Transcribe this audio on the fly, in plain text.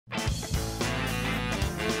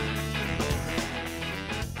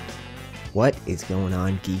What is going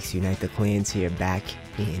on, Geeks Unite the Clans here, back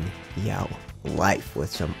in yo life with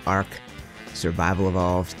some Ark Survival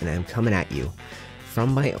Evolved, and I'm coming at you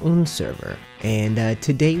from my own server. And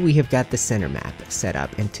today we have got the center map set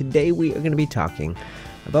up, and today we are going to be talking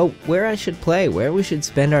about where I should play, where we should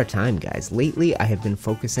spend our time, guys. Lately I have been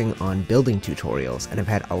focusing on building tutorials, and I've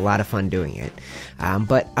had a lot of fun doing it.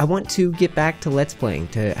 But I want to get back to Let's Playing,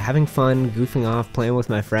 to having fun, goofing off, playing with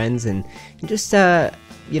my friends, and just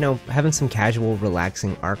you know, having some casual,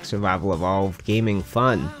 relaxing Ark Survival Evolved gaming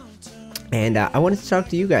fun. And I wanted to talk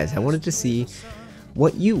to you guys. I wanted to see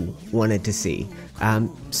what you wanted to see.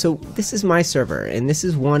 So this is my server, and this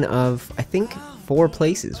is one of, I think, 4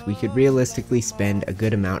 places we could realistically spend a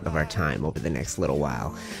good amount of our time over the next little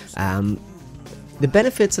while. The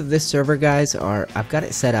benefits of this server, guys, are I've got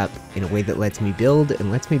it set up in a way that lets me build,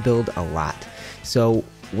 and lets me build a lot. So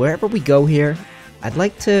wherever we go here, I'd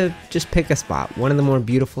like to just pick a spot, one of the more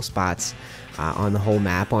beautiful spots on the whole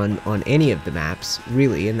map, on any of the maps,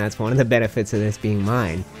 really, and that's one of the benefits of this being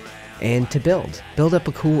mine, and to build up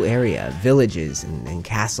a cool area, villages and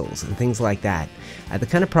castles and things like that. The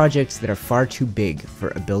kind of projects that are far too big for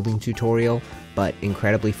a building tutorial, but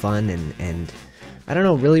incredibly fun and I don't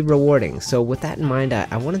know, really rewarding. So with that in mind,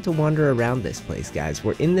 I wanted to wander around this place, guys.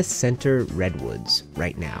 We're in the center redwoods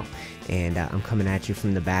right now, and I'm coming at you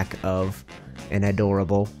from the back of an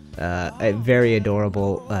adorable, a very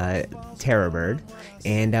adorable terror bird,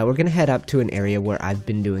 and we're gonna head up to an area where I've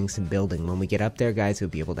been doing some building. When we get up there, guys, you'll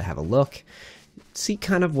be able to have a look, see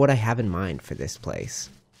kind of what I have in mind for this place.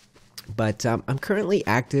 But I'm currently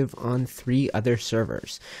active on 3 other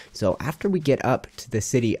servers. So after we get up to the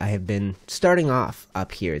city, I have been starting off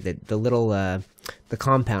up here, the little the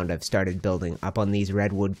compound I've started building up on these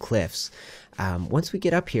redwood cliffs. Once we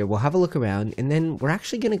get up here, we'll have a look around, and then we're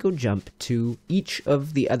actually going to go jump to each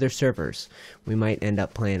of the other servers we might end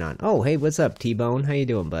up playing on. Oh, hey, what's up, T-Bone? How you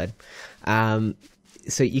doing, bud?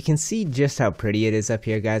 So you can see just how pretty it is up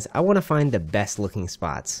here, guys. I want to find the best looking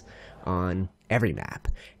spots on every map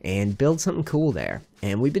and build something cool there,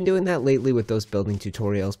 and we've been doing that lately with those building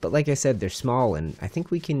tutorials, but like I said, they're small, and I think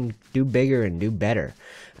we can do bigger and do better.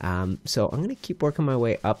 So I'm gonna keep working my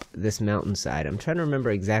way up this mountainside. I'm trying to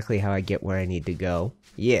remember exactly how I get where I need to go.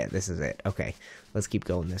 Yeah, this is it. Okay, let's keep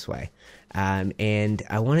going this way. And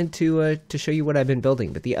I wanted to show you what I've been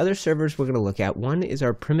building, but the other servers we're going to look at, one is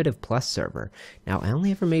our Primitve Plus server. Now, I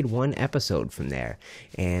only ever made 1 episode from there,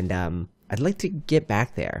 and I'd like to get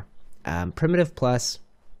back there. Primitve Plus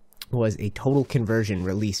was a total conversion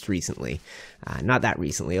released recently, not that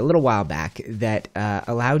recently, a little while back, that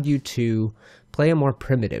allowed you to play a more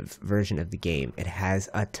primitive version of the game. It has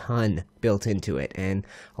a ton built into it, and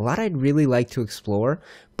a lot I'd really like to explore,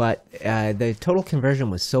 but the total conversion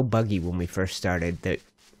was so buggy when we first started that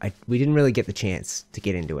we didn't really get the chance to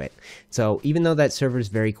get into it. So even though that server is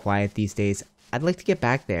very quiet these days, I'd like to get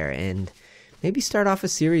back there and maybe start off a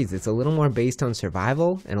series that's a little more based on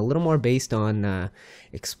survival and a little more based on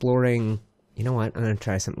exploring. You know what? I'm going to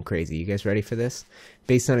try something crazy. You guys ready for this?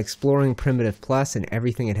 Based on exploring Primitve Plus and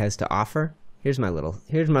everything it has to offer. Here's my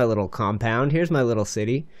little compound. Here's my little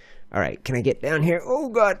city. All right, can I get down here? Oh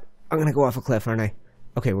God, I'm going to go off a cliff, aren't I?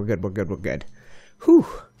 Okay, we're good. We're good. Whew.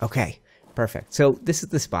 Okay, perfect. So this is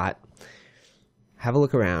the spot. Have a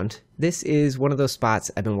look around. This is one of those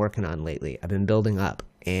spots I've been working on lately. I've been building up,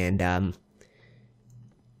 and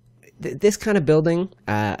this kind of building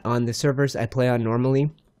on the servers I play on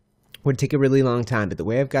normally would take a really long time, but the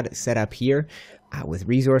way I've got it set up here, with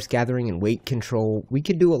resource gathering and weight control, we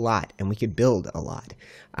could do a lot, and we could build a lot.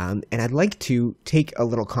 And I'd like to take a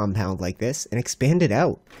little compound like this and expand it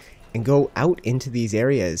out and go out into these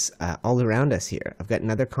areas all around us here. I've got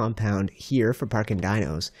another compound here for parking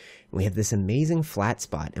dinos. We have this amazing flat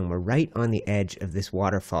spot, and we're right on the edge of this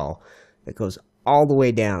waterfall that goes all the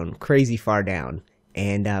way down, crazy far down.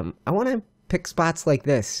 And I want to pick spots like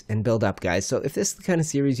this and build up, guys. So if this is the kind of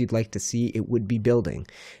series you'd like to see, it would be building,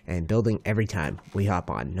 and building every time we hop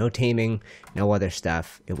on. No taming, no other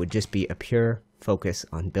stuff. It would just be a pure focus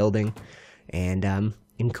on building, and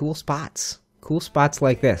in cool spots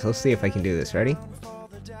like this. Let's see if I can do this. Ready?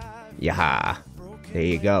 Yaha! There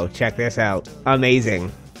you go. Check this out.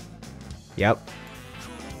 Amazing. Yep.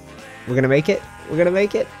 We're gonna make it.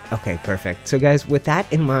 Okay, perfect. So guys, with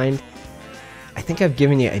that in mind, I think I've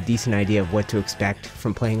given you a decent idea of what to expect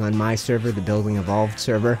from playing on my server, the Building Evolved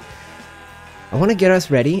server. I want to get us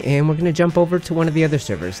ready, and we're going to jump over to one of the other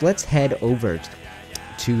servers. Let's head over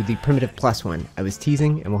to the Primitve Plus one I was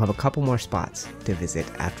teasing, and we'll have a couple more spots to visit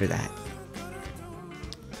after that.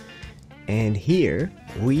 And here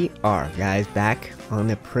we are, guys, back on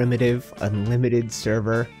the Primitve Unlimited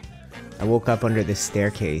server. I woke up under this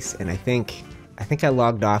staircase, and I think I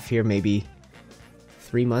logged off here maybe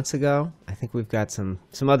 3 months ago. I think we've got some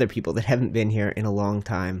other people that haven't been here in a long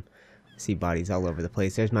time. I see bodies all over the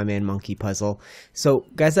place. There's my man Monkey Puzzle. So,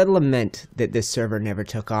 guys, I lament that this server never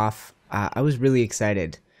took off. I was really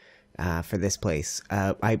excited for this place.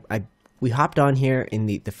 We hopped on here in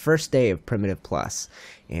the first day of Primitve Plus,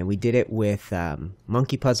 and we did it with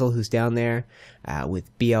Monkey Puzzle, who's down there,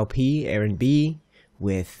 with BLP, Aaron B,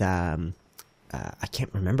 with, I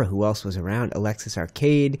can't remember who else was around, Alexis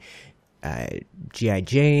Arcade, G.I.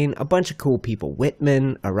 Jane, a bunch of cool people,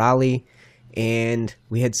 Whitman, Arali, and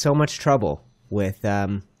we had so much trouble with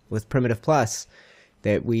Primitve Plus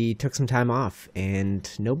that we took some time off, and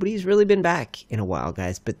nobody's really been back in a while,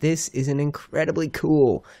 guys. But this is an incredibly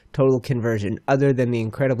cool total conversion, other than the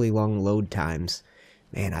incredibly long load times.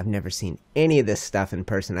 Man, I've never seen any of this stuff in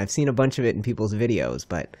person. I've seen a bunch of it in people's videos,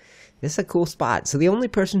 but this is a cool spot. So the only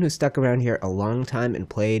person who stuck around here a long time and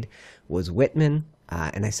played was Whitman,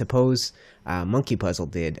 and I suppose Monkey Puzzle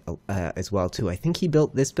did as well, too. I think he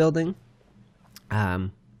built this building.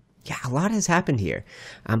 Yeah, a lot has happened here,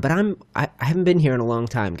 but I haven't been here in a long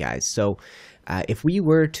time, guys. So if we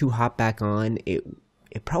were to hop back on,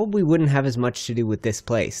 it probably wouldn't have as much to do with this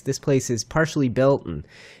place. This place is partially built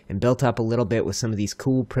and built up a little bit with some of these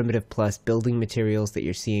cool Primitve Plus building materials that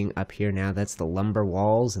you're seeing up here now. That's the lumber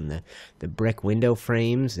walls and the brick window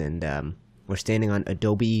frames, and we're standing on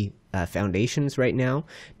Adobe foundations right now.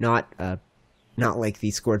 Not like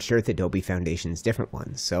the Scorched Earth Adobe foundations, different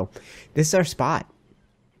ones. So this is our spot.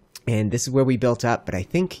 And this is where we built up, but I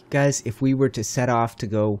think, guys, if we were to set off to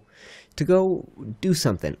go do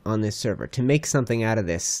something on this server, to make something out of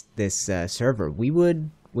this server, we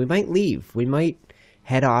might leave. We might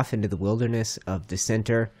head off into the wilderness of the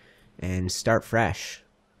center and start fresh,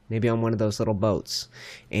 maybe on one of those little boats.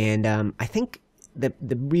 And I think the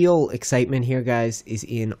real excitement here, guys, is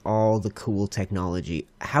in all the cool technology,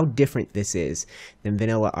 how different this is than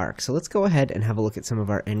vanilla Ark. So let's go ahead and have a look at some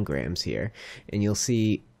of our engrams here, and you'll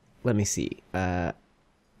see. Let me see.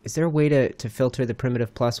 Is there a way to filter the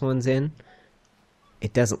Primitve Plus ones in?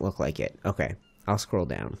 It doesn't look like it. Okay, I'll scroll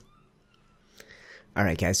down.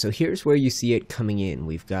 Alright, guys, so here's where you see it coming in.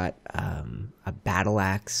 We've got a battle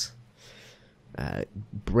axe,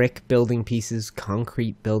 brick building pieces,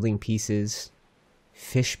 concrete building pieces,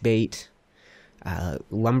 fish bait,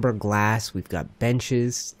 lumber glass. We've got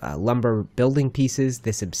benches, lumber building pieces,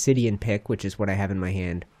 this obsidian pick, which is what I have in my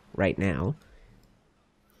hand right now.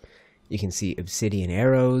 You can see obsidian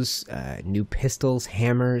arrows, new pistols,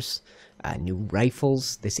 hammers, new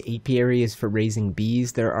rifles. This apiary is for raising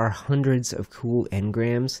bees. There are hundreds of cool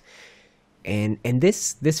engrams. And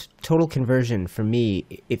this total conversion, for me,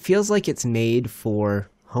 it feels like it's made for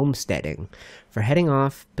homesteading, for heading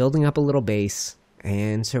off, building up a little base,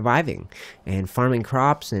 and surviving, and farming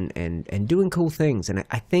crops, and doing cool things. And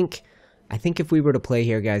I think if we were to play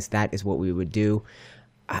here, guys, that is what we would do.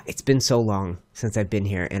 It's been so long since I've been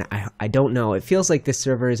here, and I don't know. It feels like this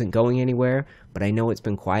server isn't going anywhere, but I know it's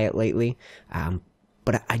been quiet lately.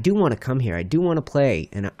 But I do want to come here. I do want to play,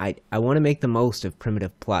 and I want to make the most of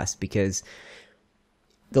Primitve Plus, because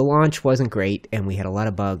the launch wasn't great, and we had a lot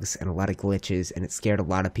of bugs and a lot of glitches, and it scared a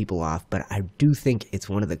lot of people off. But I do think it's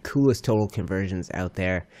one of the coolest total conversions out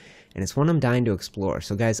there, and it's one I'm dying to explore.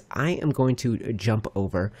 So guys, I am going to jump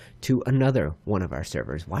over to another one of our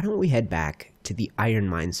servers. Why don't we head back to the Iron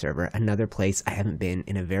Mine server, another place I haven't been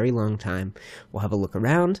in a very long time. We'll have a look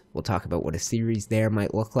around, we'll talk about what a series there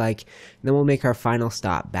might look like, and then we'll make our final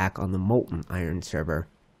stop back on the Molten Iron server,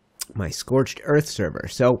 my Scorched Earth server.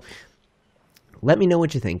 So let me know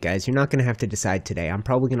what you think, guys. You're not going to have to decide today. I'm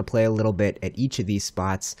probably going to play a little bit at each of these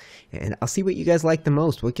spots, and I'll see what you guys like the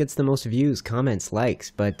most, what gets the most views, comments,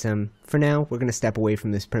 likes. But for now, we're going to step away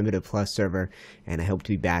from this Primitve Plus server, and I hope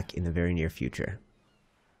to be back in the very near future.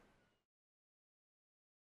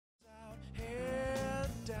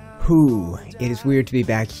 Whew, it is weird to be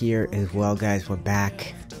back here as well, guys. We're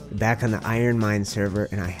back on the Iron Mine server,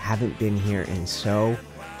 and I haven't been here in so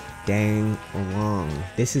dang long.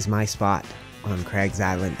 This is my spot on Craig's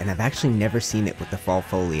Island, and I've actually never seen it with the fall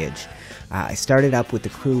foliage. I started up with the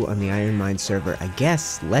crew on the Iron Mine server, I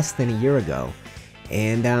guess, less than a year ago,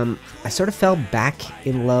 and I sort of fell back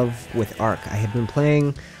in love with Ark. I had been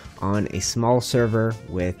playing on a small server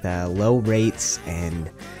with low rates,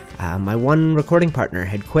 and my one recording partner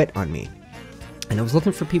had quit on me, and I was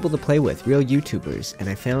looking for people to play with, real YouTubers, and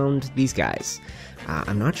I found these guys.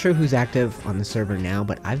 I'm not sure who's active on the server now,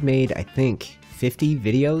 but I've made, I think, 50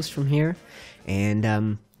 videos from here,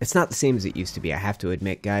 and it's not the same as it used to be, I have to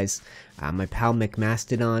admit, guys. My pal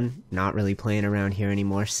McMastodon, not really playing around here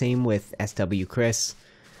anymore. Same with SW Chris.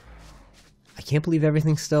 I can't believe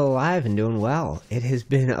everything's still alive and doing well. It has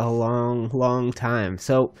been a long time.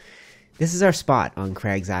 So this is our spot on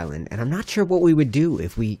Craig's Island, and I'm not sure what we would do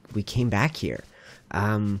if we came back here.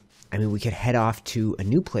 I mean, we could head off to a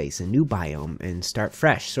new place, a new biome, and start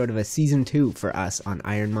fresh, sort of a season 2 for us on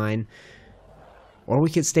Iron Mine. Or we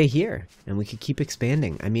could stay here, and we could keep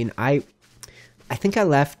expanding. I mean, I think I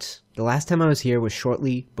left, the last time I was here was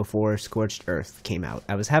shortly before Scorched Earth came out.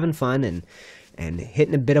 I was having fun and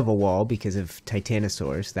hitting a bit of a wall because of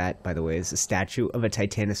titanosaurs. That, by the way, is a statue of a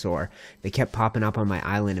titanosaur. They kept popping up on my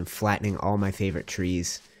island and flattening all my favorite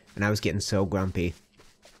trees, and I was getting so grumpy.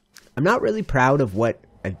 I'm not really proud of what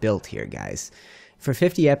I've built here, guys. For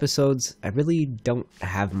 50 episodes, I really don't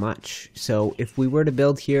have much. So if we were to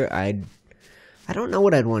build here, I don't know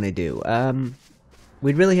what I'd want to do.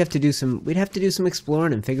 We'd really have to do some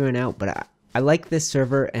exploring and figuring out, but I like this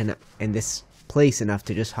server and this place enough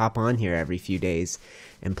to just hop on here every few days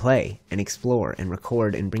and play and explore and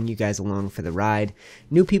record and bring you guys along for the ride.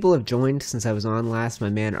 New people have joined since I was on last. My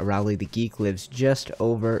man Arali the Geek lives just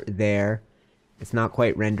over there. It's not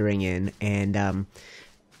quite rendering in, and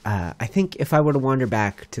I think if I were to wander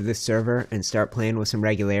back to this server and start playing with some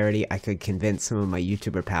regularity, I could convince some of my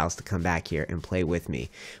YouTuber pals to come back here and play with me.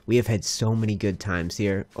 We have had so many good times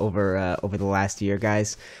here over the last year,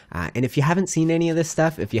 guys. And if you haven't seen any of this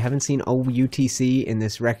stuff, if you haven't seen OUTC in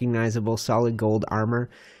this recognizable solid gold armor,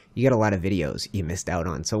 you got a lot of videos you missed out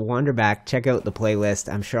on. So wander back, check out the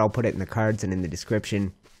playlist. I'm sure I'll put it in the cards and in the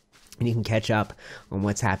description, and you can catch up on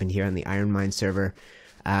what's happened here on the Iron Mine server.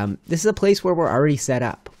 This is a place where we're already set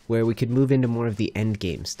up, where we could move into more of the end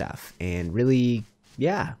game stuff and really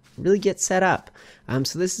get set up.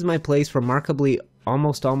 So this is my place. Remarkably,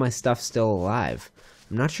 almost all my stuff's still alive.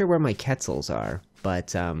 I'm not sure where my Quetzals are,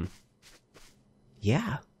 but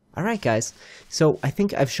yeah. All right, guys. So I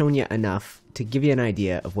think I've shown you enough to give you an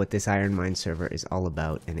idea of what this Iron Mine server is all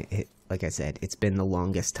about, and like I said, it's been the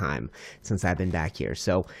longest time since I've been back here.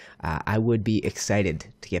 So I would be excited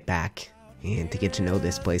to get back and to get to know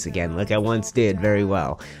this place again, like I once did very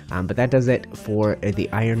well. But that does it for the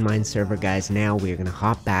Iron Mine server, guys. Now we're going to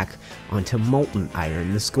hop back onto Molten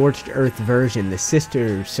Iron, the Scorched Earth version, the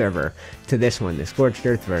sister server to this one, the Scorched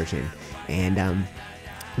Earth version. And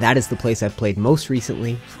that is the place I've played most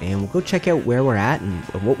recently, and we'll go check out where we're at and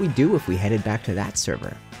what we do if we headed back to that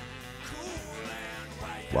server.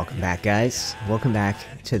 Welcome back, guys. Welcome back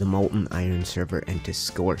to the Molten Iron server and to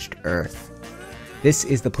Scorched Earth. This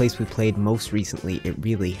is the place we played most recently. It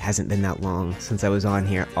really hasn't been that long since I was on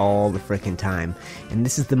here all the frickin' time. And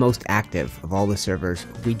this is the most active of all the servers.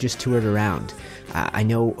 We just toured around. I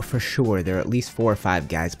know for sure there are at least 4 or 5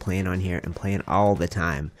 guys playing on here and playing all the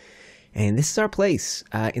time. And this is our place.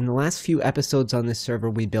 In the last few episodes on this server,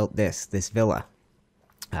 we built this villa.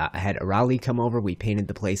 I had Arali come over, we painted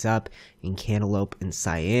the place up in cantaloupe and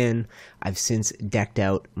cyan. I've since decked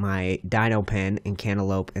out my dino pen in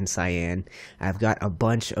cantaloupe and cyan. I've got a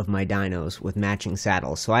bunch of my dinos with matching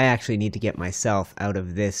saddles, so I actually need to get myself out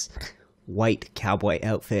of this white cowboy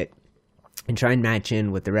outfit and try and match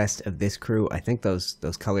in with the rest of this crew. I think those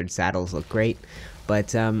colored saddles look great.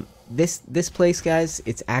 But this place, guys,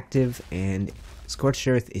 it's active, and Scorched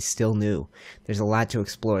Earth is still new. There's a lot to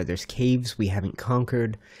explore. There's caves we haven't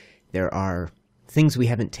conquered. There are things we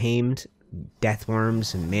haven't tamed, death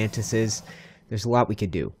worms and mantises. There's a lot we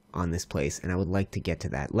could do on this place, and I would like to get to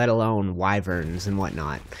that, let alone wyverns and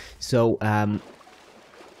whatnot. So,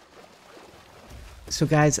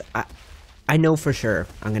 guys, I know for sure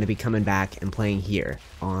I'm going to be coming back and playing here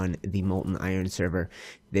on the Molten Iron server.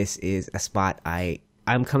 This is a spot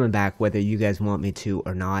I'm coming back whether you guys want me to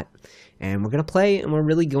or not. And we're going to play, and we're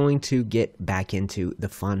really going to get back into the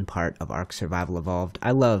fun part of Ark Survival Evolved.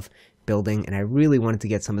 I love building, and I really wanted to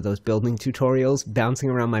get some of those building tutorials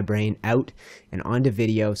bouncing around my brain out and onto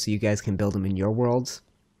video so you guys can build them in your worlds.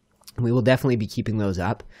 We will definitely be keeping those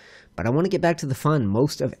up, but I want to get back to the fun.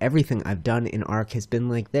 Most of everything I've done in Ark has been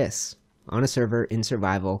like this, on a server, in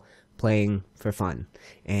survival, playing for fun.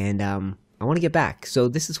 And I want to get back. So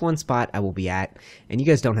this is one spot I will be at, and you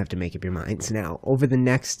guys don't have to make up your minds now. Over the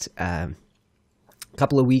next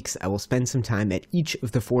couple of weeks, I will spend some time at each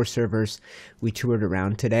of the 4 servers we toured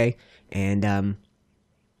around today, and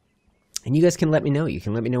you guys can let me know. You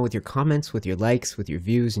can let me know with your comments, with your likes, with your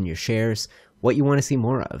views, and your shares, what you want to see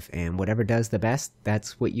more of, and whatever does the best,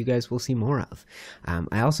 that's what you guys will see more of.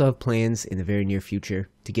 I also have plans in the very near future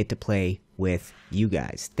to get to play with you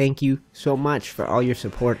guys. Thank you so much for all your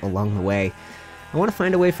support along the way. I want to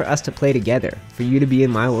find a way for us to play together, for you to be in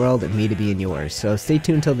my world and me to be in yours. So stay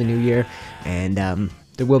tuned till the new year, and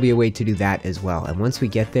there will be a way to do that as well. And once we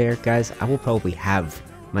get there, guys, I will probably have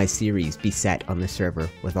my series be set on the server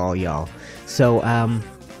with all y'all. So,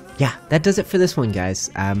 yeah, that does it for this one, guys.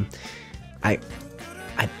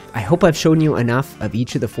 I hope I've shown you enough of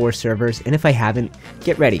each of the 4 servers, and if I haven't,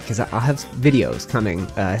 get ready, because I'll have videos coming.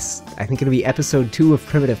 I think it'll be episode 2 of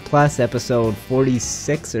Primitive Plus, episode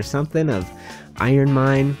 46 or something of Iron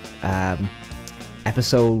Mine,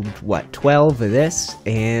 episode, 12 of this,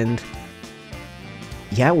 and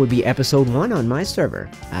yeah, it would be episode 1 on my server,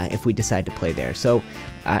 if we decide to play there. So,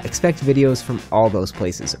 expect videos from all those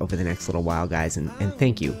places over the next little while, guys, and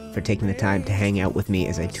thank you for taking the time to hang out with me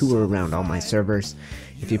as I tour around all my servers.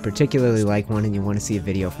 If you particularly like one and you want to see a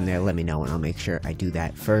video from there, let me know, and I'll make sure I do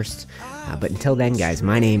that first. But until then, guys,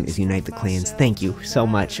 my name is Unite the Clans. Thank you so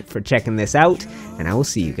much for checking this out, and I will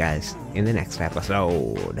see you guys in the next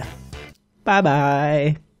episode.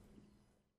 Bye-bye!